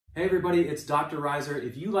Hey everybody, it's Dr. Reiser.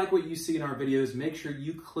 If you like what you see in our videos, make sure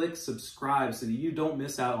you click subscribe so that you don't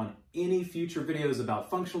miss out on any future videos about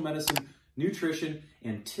functional medicine, nutrition,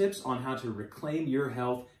 and tips on how to reclaim your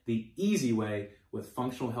health the easy way with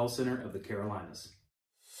Functional Health Center of the Carolinas.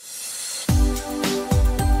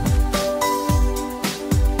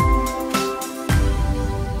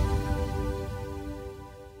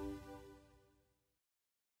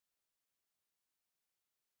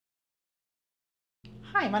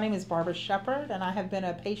 Hi, my name is Barbara Shepard, and I have been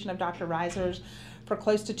a patient of Dr. Reiser's for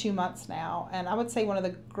close to 2 months now. And I would say one of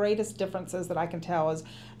the greatest differences that I can tell is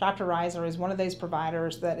Dr. Reiser is one of those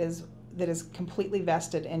providers that is completely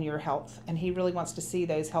vested in your health, and he really wants to see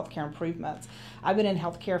those healthcare improvements. I've been in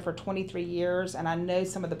healthcare for 23 years, and I know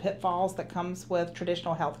some of the pitfalls that comes with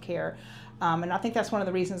traditional healthcare. And I think that's one of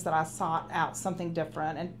the reasons that I sought out something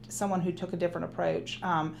different and someone who took a different approach.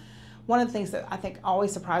 One of the things that I think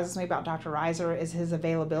always surprises me about Dr. Reiser is his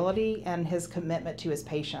availability and his commitment to his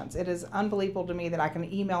patients. It is unbelievable to me that I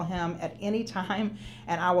can email him at any time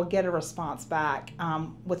and I will get a response back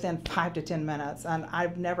within 5 to 10 minutes. And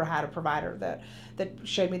I've never had a provider that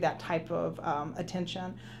showed me that type of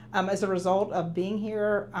attention. As a result of being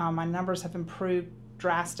here, my numbers have improved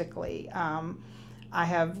drastically. I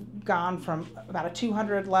have gone from about a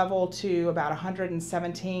 200 level to about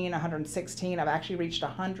 117, 116. I've actually reached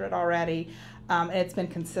 100 already, and it's been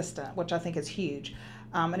consistent, which I think is huge.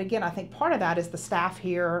 And again, I think part of that is the staff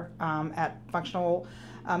here at Functional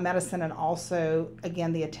Medicine, and also,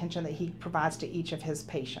 again, the attention that he provides to each of his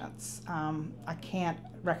patients. I can't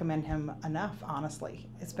recommend him enough, honestly.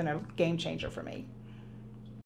 It's been a game changer for me.